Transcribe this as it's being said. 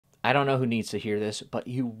I don't know who needs to hear this, but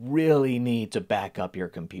you really need to back up your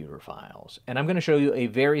computer files. And I'm going to show you a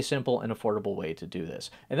very simple and affordable way to do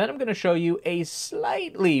this. And then I'm going to show you a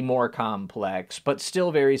slightly more complex, but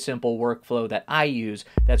still very simple workflow that I use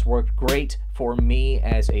that's worked great for me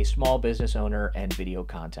as a small business owner and video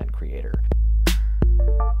content creator.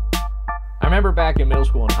 I remember back in middle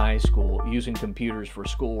school and high school, using computers for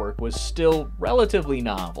schoolwork was still relatively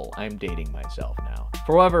novel. I'm dating myself now.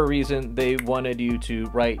 For whatever reason, they wanted you to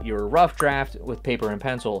write your rough draft with paper and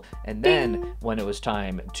pencil, and then when it was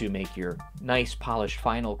time to make your nice polished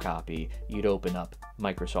final copy, you'd open up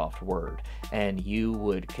Microsoft Word and you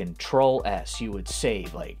would Control S. You would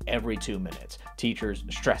save like every 2 minutes. Teachers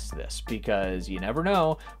stress this because you never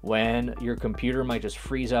know when your computer might just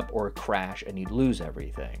freeze up or crash and you'd lose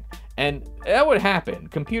everything. And that would happen.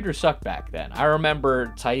 Computers sucked back then. I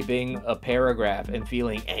remember typing a paragraph and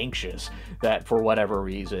feeling anxious that for whatever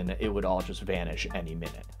reason it would all just vanish any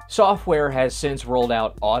minute. Software has since rolled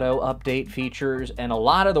out auto update features, and a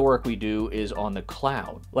lot of the work we do is on the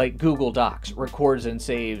cloud. Like Google Docs records and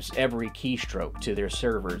saves every keystroke to their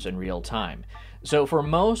servers in real time. So for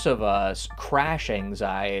most of us, crash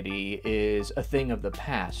anxiety is a thing of the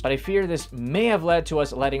past, but I fear this may have led to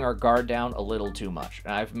us letting our guard down a little too much.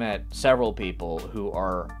 And I've met several people who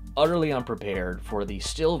are utterly unprepared for the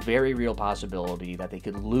still very real possibility that they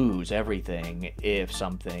could lose everything if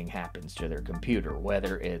something happens to their computer,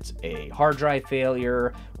 whether it's a hard drive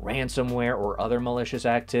failure, ransomware, or other malicious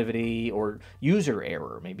activity, or user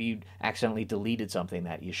error. Maybe you accidentally deleted something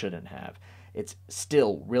that you shouldn't have. It's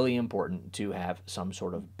still really important to have some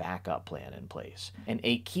sort of backup plan in place. And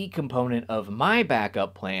a key component of my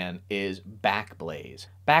backup plan is Backblaze.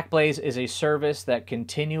 Backblaze is a service that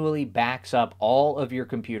continually backs up all of your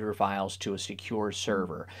computer files to a secure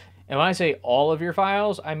server. And when I say all of your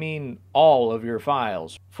files, I mean all of your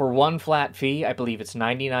files. For one flat fee, I believe it's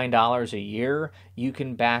 $99 a year, you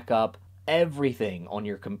can back up everything on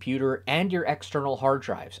your computer and your external hard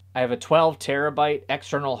drives. I have a 12 terabyte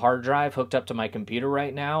external hard drive hooked up to my computer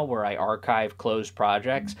right now where I archive closed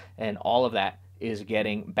projects, and all of that is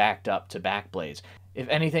getting backed up to Backblaze. If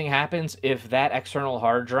anything happens, if that external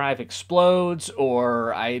hard drive explodes,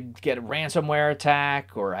 or I get a ransomware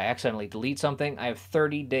attack, or I accidentally delete something, I have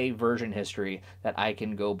 30-day version history that I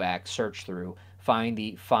can go back, search through, find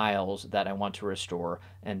the files that I want to restore,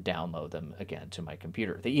 and download them again to my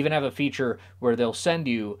computer. They even have a feature where they'll send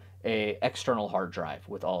you an external hard drive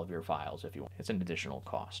with all of your files if you want. It's an additional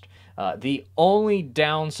cost. The only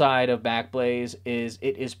downside of Backblaze is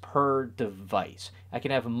it is per device. I can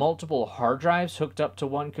have multiple hard drives hooked up to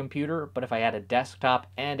one computer, but if I had a desktop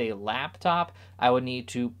and a laptop, I would need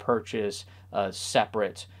to purchase a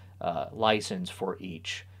separate license for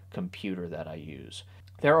each computer that I use.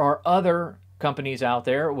 There are other companies out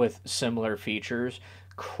there with similar features.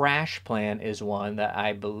 CrashPlan is one that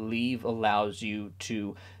I believe allows you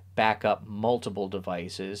to back up multiple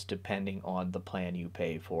devices depending on the plan you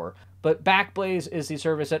pay for. But Backblaze is the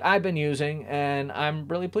service that I've been using, and I'm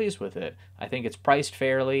really pleased with it. I think it's priced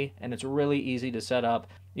fairly, and it's really easy to set up.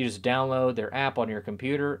 You just download their app on your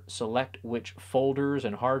computer, select which folders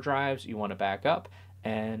and hard drives you want to back up,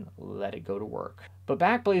 and let it go to work. But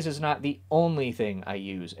Backblaze is not the only thing I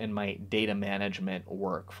use in my data management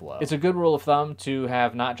workflow. It's a good rule of thumb to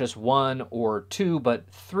have not just one or two, but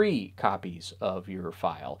 3 copies of your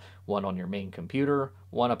file. One on your main computer,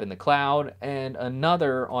 one up in the cloud, and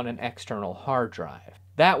another on an external hard drive.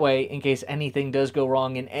 That way, in case anything does go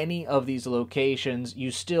wrong in any of these locations, you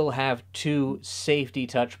still have 2 safety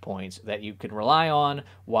touch points that you can rely on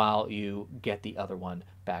while you get the other one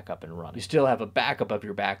back up and running. You still have a backup of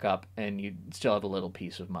your backup, and you still have a little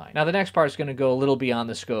peace of mind. Now, the next part is going to go a little beyond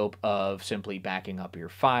the scope of simply backing up your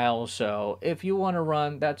files. So if you want to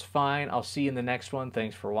run, that's fine. I'll see you in the next one.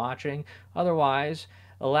 Thanks for watching. Otherwise,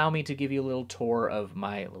 allow me to give you a little tour of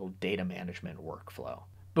my little data management workflow.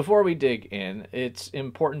 Before we dig in, it's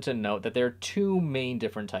important to note that there are 2 main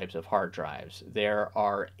different types of hard drives. There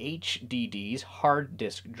are HDDs, hard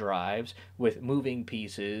disk drives, with moving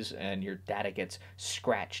pieces and your data gets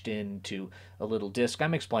scratched into a little disk.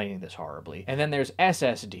 I'm explaining this horribly. And then there's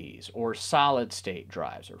SSDs, or solid state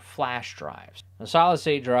drives, or flash drives. Now, solid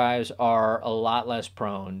state drives are a lot less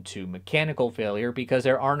prone to mechanical failure because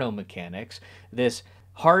there are no mechanics. This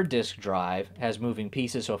hard disk drive has moving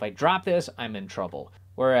pieces, so if I drop this, I'm in trouble.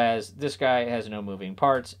 Whereas this guy has no moving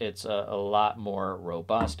parts, it's a lot more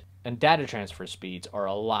robust, and data transfer speeds are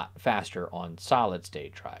a lot faster on solid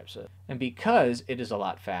state drives. And because it is a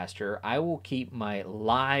lot faster, I will keep my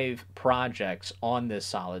live projects on this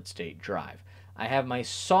solid state drive. I have my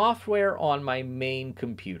software on my main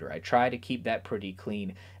computer. I try to keep that pretty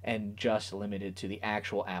clean and just limited to the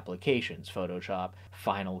actual applications, Photoshop,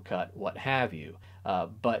 Final Cut, what have you.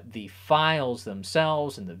 But the files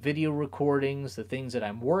themselves and the video recordings, the things that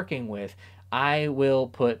I'm working with, I will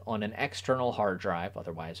put on an external hard drive,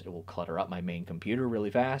 otherwise it will clutter up my main computer really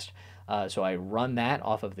fast. So I run that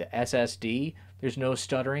off of the SSD. There's no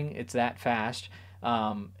stuttering, it's that fast.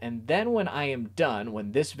 And then when I am done,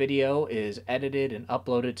 when this video is edited and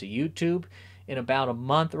uploaded to YouTube, in about a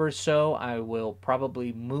month or so, I will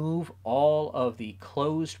probably move all of the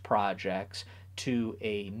closed projects to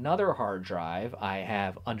another hard drive I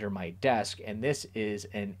have under my desk, and this is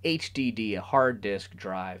an HDD, a hard disk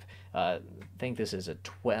drive. I think this is a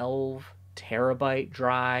 12 terabyte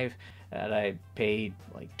drive that I paid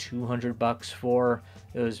like $200 for.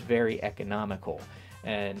 It was very economical,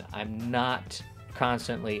 and I'm not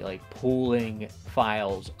constantly like pulling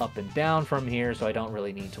files up and down from here, so I don't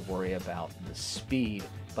really need to worry about the speed,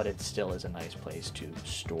 but it still is a nice place to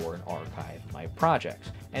store and archive my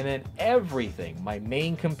projects. And then everything, my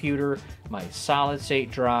main computer, my solid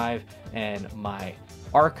state drive, and my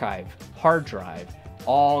archive hard drive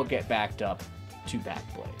all get backed up to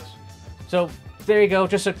Backblaze. So there you go,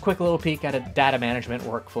 just a quick little peek at a data management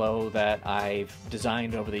workflow that I've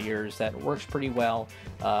designed over the years that works pretty well,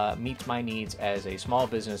 meets my needs as a small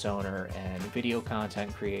business owner and video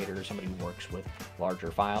content creator, somebody who works with larger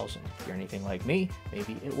files. And if you're anything like me,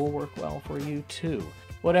 maybe it will work well for you too.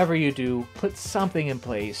 Whatever you do, put something in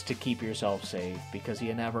place to keep yourself safe, because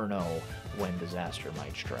you never know when disaster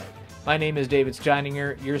might strike. My name is David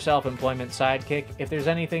Steininger, your self-employment sidekick. If there's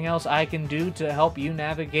anything else I can do to help you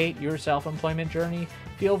navigate your self-employment journey,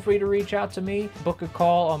 feel free to reach out to me. Book a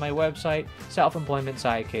call on my website,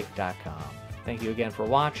 selfemploymentsidekick.com. Thank you again for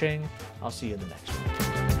watching. I'll see you in the next one.